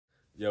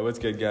Yo, what's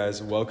good,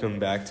 guys? Welcome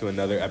back to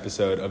another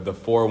episode of the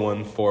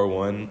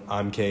 4141.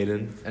 I'm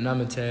Kaden. And I'm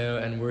Mateo,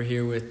 and we're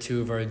here with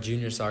two of our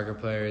junior soccer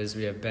players.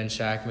 We have Ben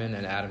Shackman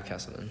and Adam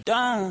Kesselman.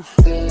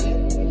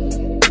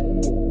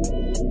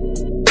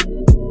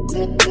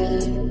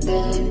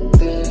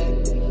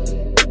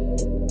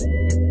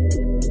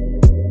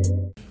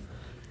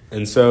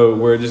 And so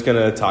we're just going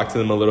to talk to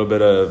them a little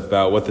bit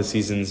about what the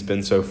season's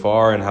been so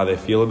far and how they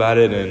feel about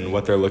it and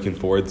what they're looking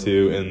forward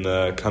to in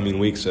the coming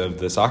weeks of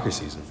the soccer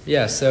season.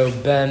 Yeah, so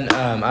Ben,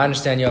 I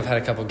understand you all have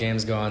had a couple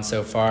games go on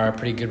so far,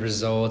 pretty good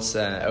results.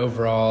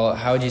 Overall,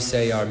 how would you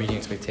say you are meeting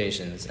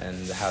expectations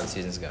and how the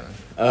season's going?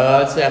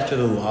 I'd say after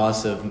the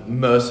loss of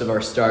most of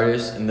our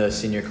starters in the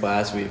senior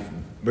class, we've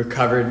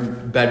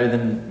recovered better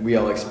than we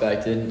all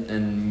expected.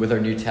 And with our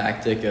new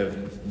tactic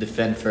of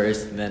defend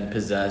first, then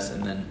possess,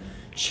 and then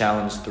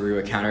challenge through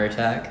a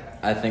counterattack,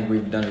 I think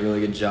we've done a really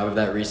good job of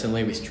that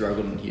recently. We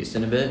struggled in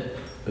Houston a bit,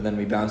 but then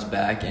we bounced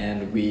back,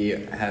 and we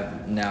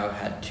have now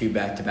had 2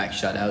 back-to-back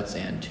shutouts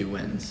and 2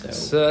 wins.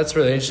 So that's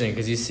really interesting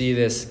because you see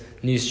this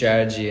new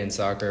strategy in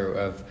soccer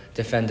of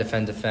defend,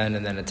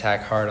 and then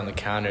attack hard on the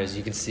counters.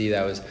 You can see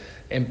that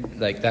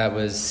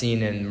was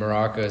seen in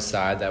Morocco's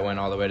side that went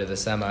all the way to the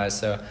semis.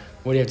 So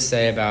what do you have to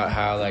say about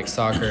how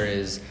soccer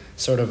is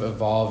sort of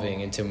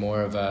evolving into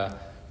more of a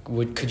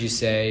could you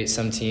say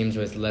some teams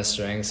with less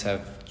strengths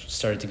have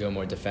started to go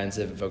more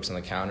defensive and focus on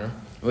the counter?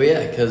 Well,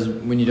 yeah, because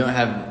when you don't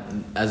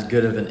have as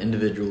good of an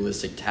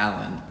individualistic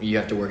talent, you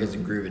have to work as a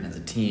group and as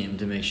a team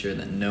to make sure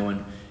that no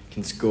one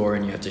can score,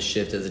 and you have to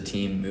shift as a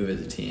team, move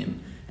as a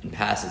team, and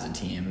pass as a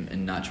team,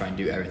 and not try and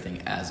do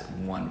everything as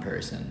one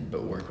person,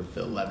 but work with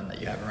the 11 that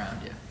you have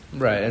around you.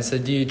 Right, and so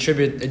do you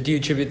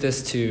attribute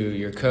this to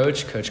your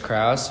coach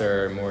Krause,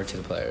 or more to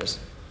the players?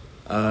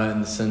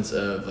 In the sense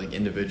of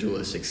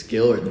individualistic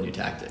skill or the new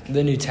tactic?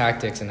 The new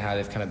tactics and how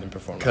they've kind of been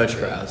performing. Coach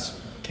Krause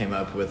came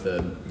up with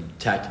a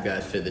tactic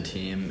that fit the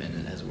team, and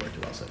it has worked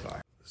well so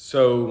far.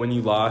 So when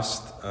you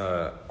lost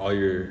all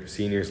your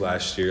seniors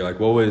last year,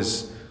 what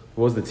was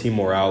the team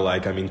morale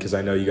like? I mean, because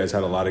I know you guys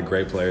had a lot of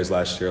great players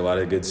last year, a lot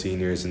of good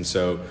seniors, and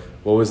so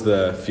what was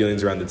the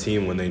feelings around the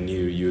team when they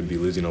knew you would be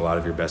losing a lot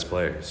of your best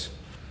players?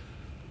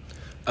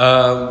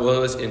 Well, it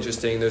was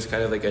interesting. There's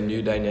kind of a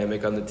new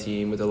dynamic on the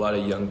team with a lot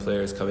of young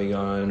players coming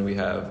on. We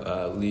have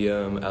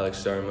Liam,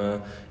 Alex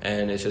Sharma,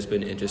 and it's just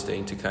been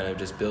interesting to kind of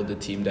just build the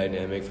team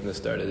dynamic from the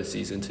start of the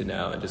season to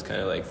now and just kind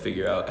of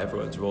figure out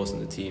everyone's roles in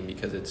the team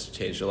because it's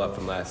changed a lot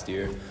from last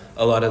year.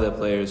 A lot of the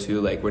players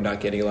who were not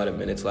getting a lot of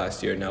minutes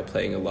last year are now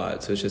playing a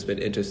lot, so it's just been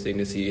interesting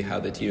to see how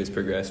the team has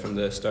progressed from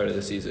the start of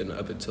the season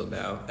up until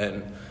now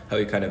and how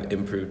we kind of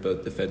improved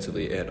both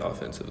defensively and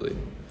offensively.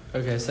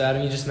 Okay, so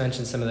Adam, you just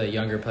mentioned some of the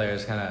younger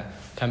players kind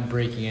of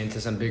breaking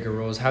into some bigger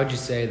roles. How would you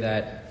say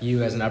that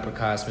you as an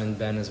upperclassman,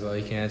 Ben as well,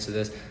 you can answer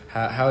this,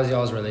 how is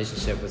y'all's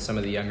relationship with some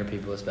of the younger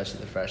people, especially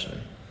the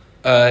freshmen?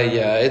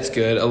 Yeah, it's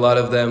good. A lot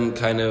of them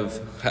kind of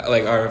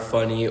are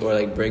funny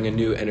or bring a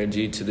new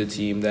energy to the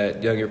team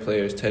that younger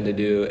players tend to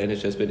do, and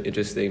it's just been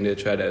interesting to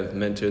try to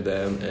mentor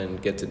them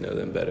and get to know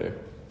them better.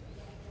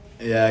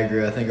 Yeah, I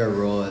agree. I think our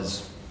role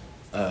as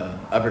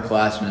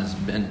upperclassmen has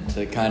been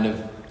to kind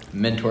of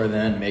mentor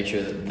them, make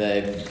sure that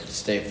they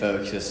stay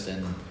focused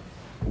and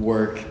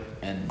work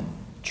and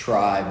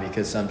try,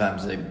 because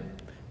sometimes they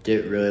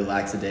get really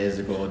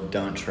lackadaisical,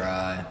 don't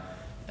try,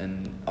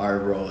 and our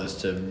role is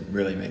to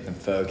really make them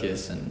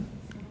focus and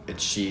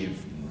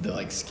achieve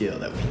the skill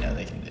that we know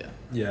they can do.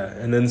 Yeah,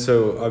 and then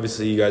so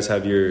obviously you guys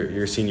have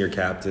your senior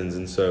captains,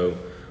 and so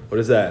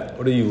what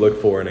do you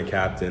look for in a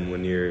captain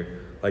when you're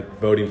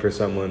voting for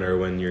someone or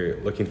when you're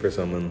looking for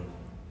someone?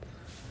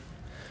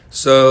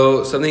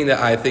 So something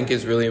that I think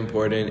is really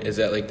important is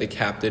that the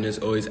captain is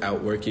always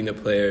outworking the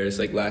players.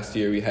 Last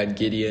year we had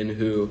Gideon,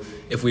 who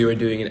if we were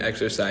doing an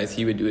exercise,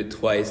 he would do it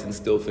twice and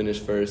still finish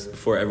first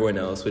before everyone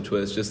else, which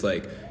was just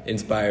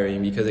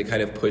inspiring because it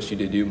kind of pushed you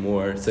to do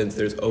more since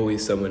there's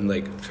always someone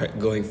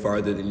going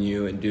farther than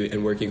you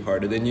and working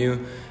harder than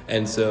you.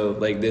 And so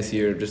this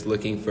year just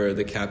looking for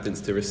the captains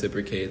to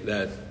reciprocate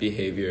that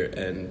behavior,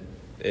 and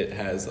it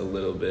has a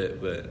little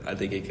bit, but I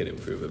think it could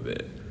improve a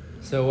bit.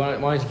 So why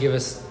don't you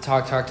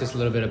talk to us a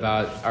little bit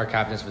about our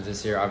captains for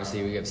this year?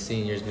 Obviously, we have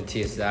seniors,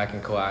 Matthias, Zach,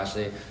 and Cole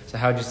Ashley. So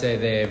how would you say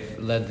they've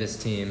led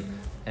this team,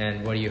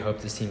 and what do you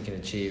hope this team can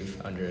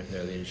achieve under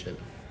their leadership?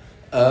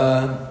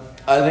 I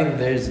think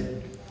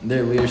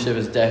their leadership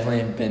has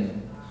definitely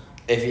been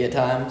iffy at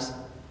times,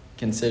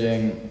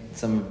 considering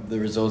some of the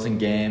resulting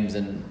games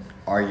and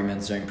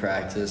arguments during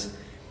practice.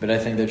 But I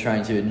think they're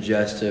trying to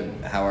adjust to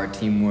how our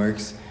team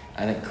works.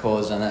 I think Cole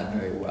has done that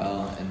very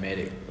well and made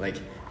it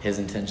his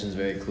intentions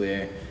very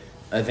clear.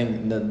 I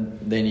think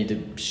that they need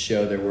to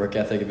show their work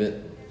ethic a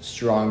bit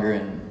stronger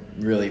and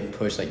really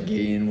push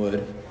Gideon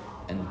would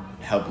and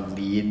help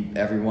lead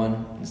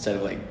everyone instead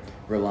of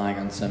relying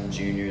on some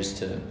juniors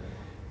to,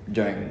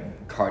 during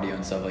cardio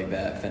and stuff like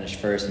that, finish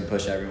first and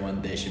push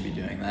everyone. They should be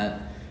doing that.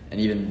 And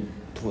even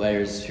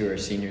players who are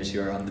seniors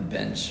who are on the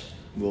bench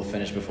will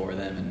finish before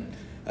them. And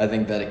I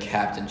think that a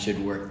captain should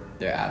work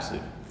their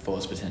absolute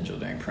fullest potential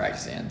during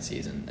practice and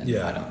season, and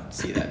Yeah. I don't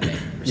see that being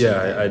received.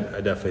 Yeah,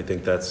 I definitely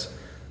think that's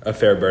a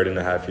fair burden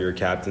to have for your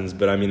captains.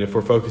 But, I mean, if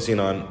we're focusing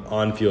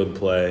on-field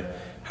play,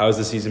 how has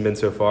the season been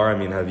so far? I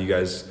mean, have you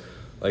guys,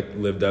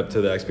 lived up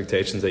to the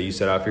expectations that you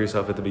set out for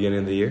yourself at the beginning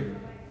of the year?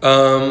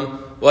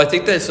 Well, I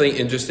think that something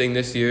interesting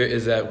this year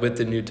is that with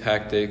the new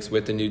tactics,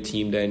 with the new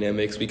team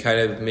dynamics, we kind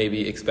of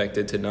maybe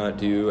expected to not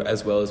do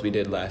as well as we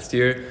did last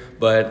year.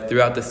 But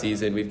throughout the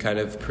season, we've kind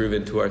of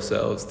proven to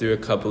ourselves through a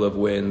couple of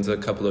wins, a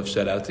couple of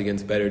shutouts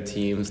against better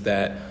teams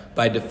that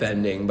by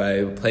defending,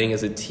 by playing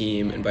as a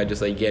team, and by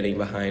just getting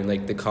behind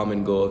the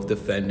common goal of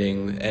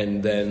defending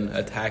and then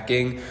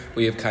attacking,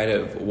 we have kind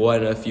of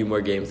won a few more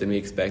games than we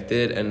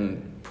expected,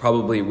 and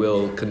probably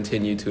will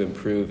continue to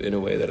improve in a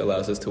way that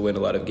allows us to win a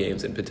lot of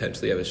games and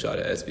potentially have a shot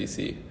at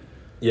SBC.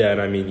 Yeah, and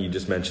I mean, you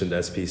just mentioned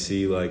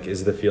SPC.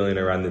 Is the feeling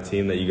around the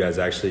team that you guys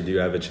actually do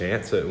have a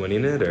chance at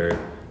winning it, or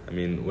I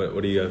mean,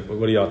 what do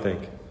y'all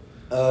think?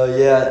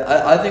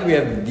 Yeah, I think we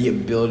have the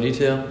ability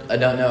to. I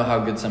don't know how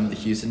good some of the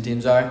Houston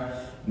teams are,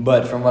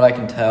 but from what I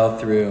can tell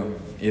through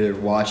either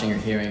watching or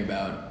hearing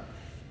about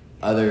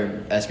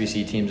other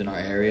SBC teams in our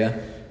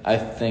area, I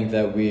think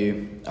that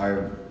we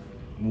are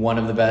one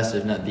of the best,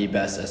 if not the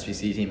best,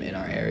 SBC team in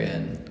our area.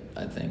 And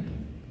I think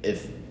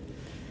if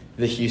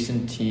the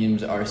Houston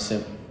teams are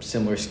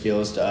similar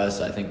skills to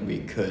us, I think we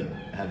could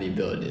have the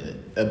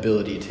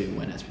ability to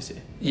win SBC.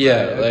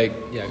 Yeah,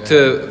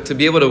 to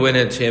be able to win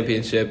a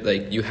championship,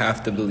 you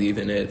have to believe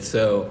in it.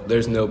 So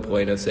there's no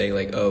point of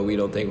saying oh, we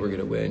don't think we're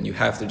gonna win. You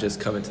have to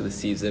just come into the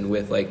season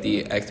with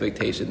the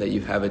expectation that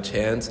you have a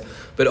chance,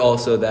 but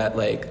also that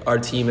our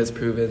team has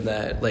proven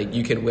that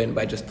you can win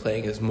by just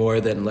playing as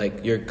more than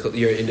your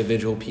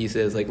individual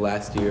pieces.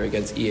 Last year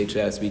against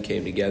EHS, we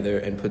came together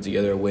and put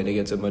together a win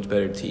against a much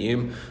better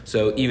team.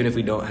 So even if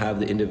we don't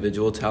have the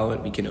individual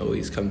talent, we can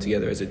always come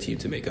together as a team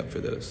to make up for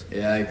those.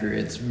 Yeah, I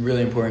agree. It's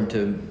really important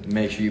to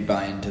make sure you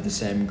buy into the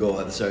same goal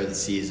at the start of the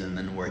season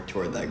and work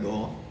toward that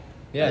goal.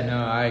 Yeah,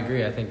 no, I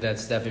agree. I think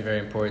that's definitely very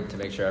important to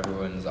make sure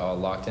everyone's all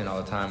locked in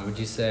all the time. Would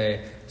you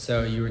say,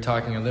 so you were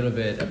talking a little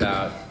bit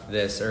about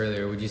this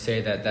earlier, would you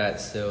say that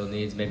still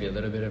needs maybe a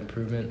little bit of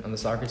improvement on the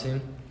soccer team?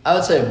 I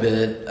would say a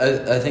bit.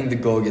 I think the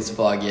goal gets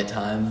foggy at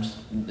times,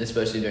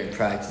 especially during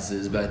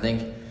practices, but I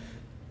think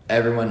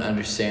everyone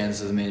understands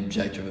that the main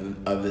objective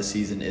of the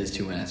season is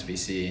to win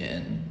SBC,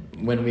 and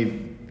when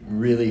we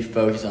really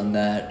focus on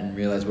that and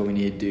realize what we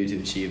need to do to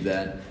achieve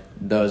that,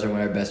 those are when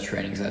our best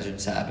training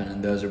sessions happen,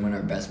 and those are when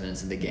our best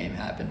minutes of the game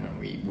happen, when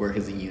we work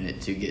as a unit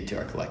to get to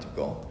our collective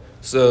goal.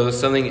 So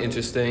something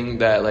interesting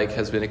that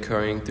has been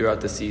occurring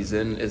throughout the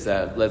season is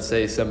that, let's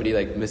say somebody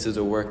misses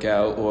a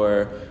workout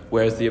or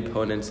wears the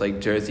opponent's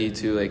jersey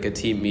to a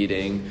team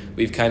meeting,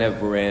 we've kind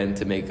of ran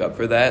to make up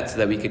for that so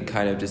that we could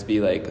kind of just be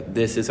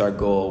this is our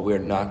goal, we're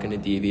not going to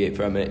deviate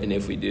from it, and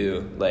if we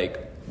do,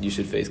 you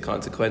should face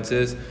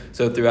consequences.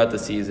 So throughout the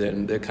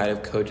season, the kind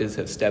of coaches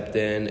have stepped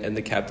in and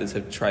the captains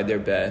have tried their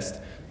best,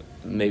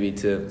 maybe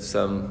to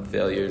some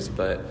failures,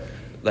 but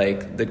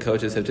the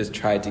coaches have just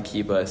tried to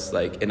keep us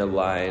in a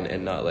line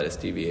and not let us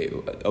deviate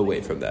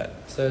away from that.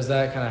 So is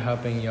that kind of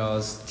helping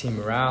y'all's team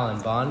morale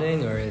and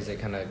bonding, or is it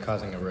kind of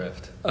causing a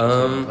rift?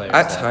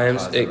 At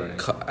times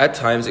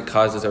it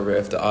causes a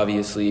rift.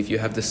 Obviously, if you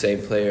have the same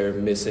player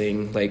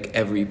missing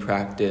every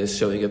practice,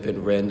 showing up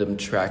in random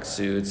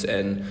tracksuits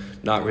and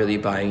not really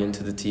buying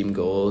into the team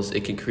goals,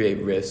 it can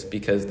create rifts,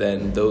 because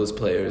then those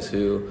players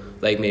who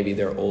maybe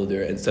they're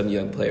older and some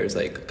young players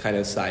kind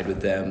of side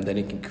with them, then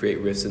it can create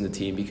rifts in the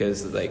team,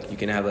 because you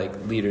can have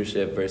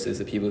leadership versus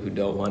the people who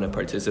don't want to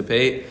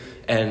participate,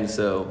 and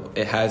so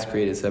it has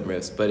created some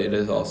rifts, but it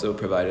has also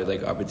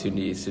provided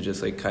opportunities to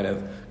just kind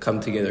of come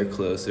together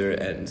closer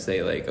and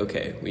say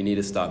okay, we need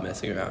to stop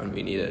messing around,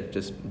 we need to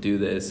just do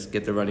this,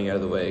 get the running out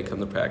of the way, come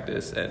to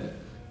practice and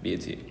be a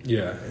team.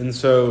 Yeah, and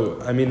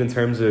so I mean, in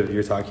terms of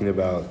you're talking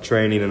about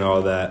training and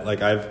all that,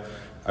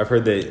 I've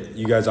heard that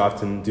you guys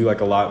often do a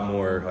lot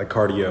more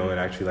cardio and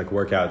actually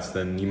workouts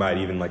than you might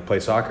even play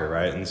soccer,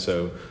 right? And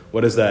so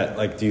what is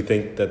that do you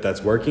think that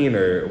that's working,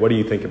 or what do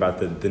you think about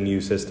the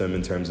new system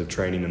in terms of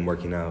training and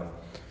working out?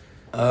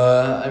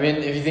 I mean,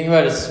 if you think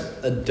about it, it's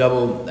a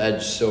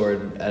double-edged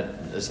sword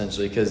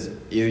essentially, because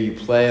either you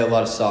play a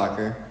lot of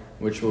soccer,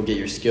 which will get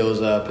your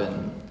skills up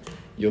and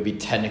you'll be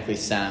technically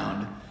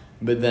sound,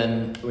 but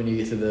then when you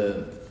get to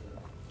the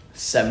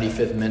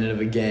 75th minute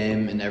of a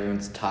game and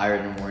everyone's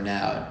tired and worn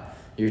out,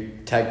 your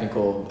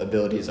technical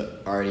abilities are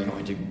already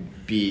going to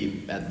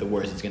be at the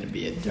worst it's going to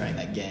be during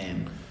that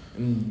game.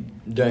 And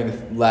during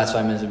the last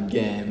 5 minutes of the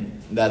game,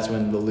 that's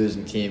when the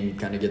losing team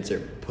kind of gets their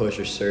push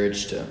or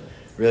surge to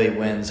really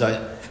win. So,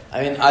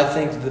 I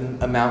think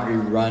the amount we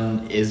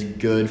run is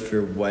good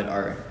for what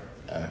our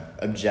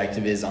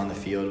objective is on the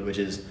field, which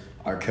is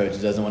our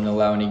coach doesn't want to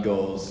allow any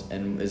goals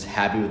and is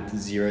happy with the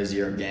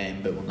 0-0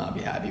 game, but will not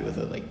be happy with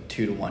a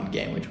 2-1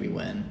 game, which we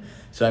win.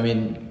 So,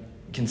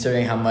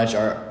 considering how much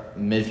our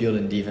midfield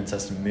and defense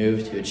has to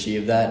move to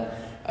achieve that,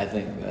 I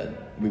think that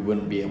we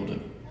wouldn't be able to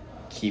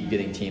keep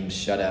getting teams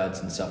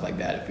shutouts and stuff like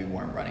that if we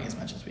weren't running as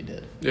much as we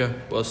did. Yeah,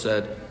 well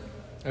said.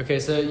 Okay,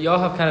 so y'all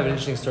have kind of an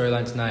interesting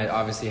storyline tonight.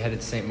 Obviously,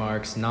 headed to St.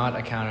 Mark's, not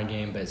a counter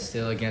game, but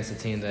still against a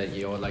team that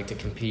you would like to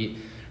compete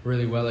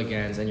really well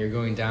against. And you're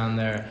going down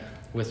there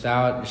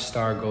without your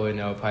star goalie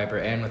Noah Piper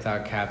and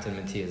without captain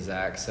Mateo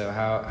Zach. So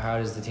how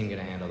is the team going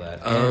to handle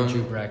that? And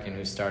Drew Brecken,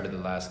 who started the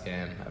last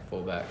game at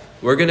fullback.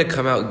 We're going to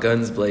come out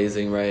guns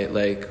blazing, right?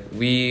 Like,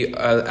 we,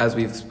 as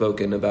we've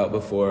spoken about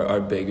before,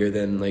 are bigger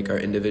than, like, our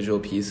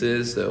individual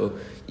pieces. So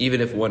even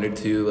if one or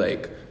two,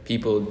 like,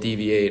 people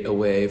deviate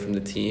away from the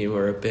team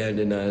or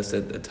abandon us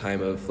at the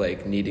time of,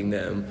 like, needing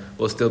them,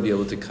 we'll still be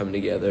able to come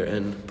together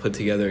and put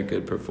together a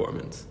good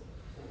performance.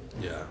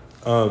 Yeah.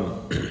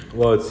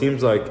 Well, it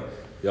seems like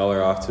y'all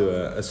are off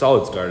to a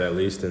solid start at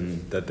least,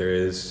 and that there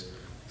is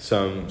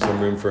some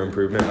room for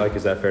improvement. Like,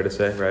 is that fair to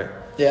say, right?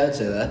 Yeah, I'd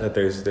say that. That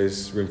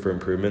there's room for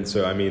improvement.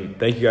 So, I mean,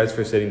 thank you guys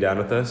for sitting down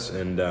with us,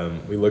 and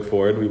we look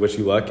forward. We wish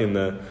you luck in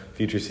the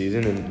future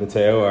season. And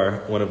Mateo,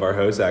 one of our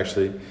hosts,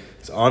 actually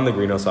is on the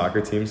Greenhill soccer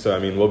team. So, I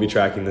mean, we'll be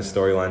tracking this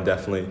storyline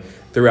definitely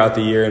throughout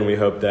the year, and we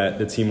hope that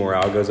the team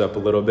morale goes up a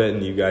little bit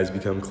and you guys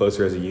become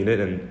closer as a unit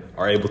and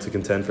are able to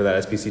contend for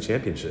that SPC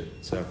championship.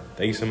 So,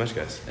 thank you so much,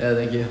 guys. Yeah,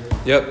 thank you.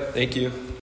 Yep, thank you.